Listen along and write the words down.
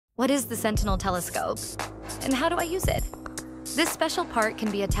What is the Sentinel telescope? And how do I use it? This special part can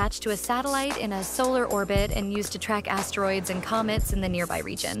be attached to a satellite in a solar orbit and used to track asteroids and comets in the nearby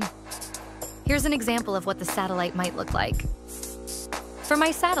region. Here's an example of what the satellite might look like. For my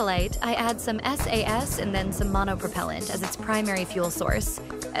satellite, I add some SAS and then some monopropellant as its primary fuel source,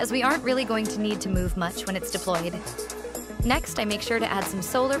 as we aren't really going to need to move much when it's deployed. Next, I make sure to add some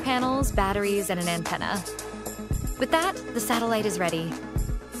solar panels, batteries, and an antenna. With that, the satellite is ready.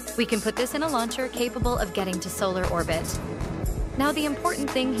 We can put this in a launcher capable of getting to solar orbit. Now, the important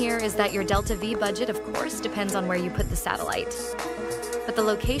thing here is that your Delta-V budget, of course, depends on where you put the satellite. But the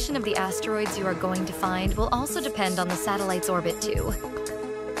location of the asteroids you are going to find will also depend on the satellite's orbit, too.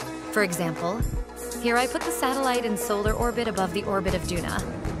 For example, here I put the satellite in solar orbit above the orbit of Duna.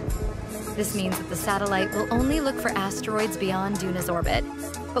 This means that the satellite will only look for asteroids beyond Duna's orbit,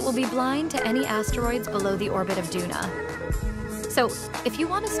 but will be blind to any asteroids below the orbit of Duna. So, if you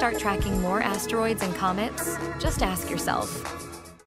want to start tracking more asteroids and comets, just ask yourself,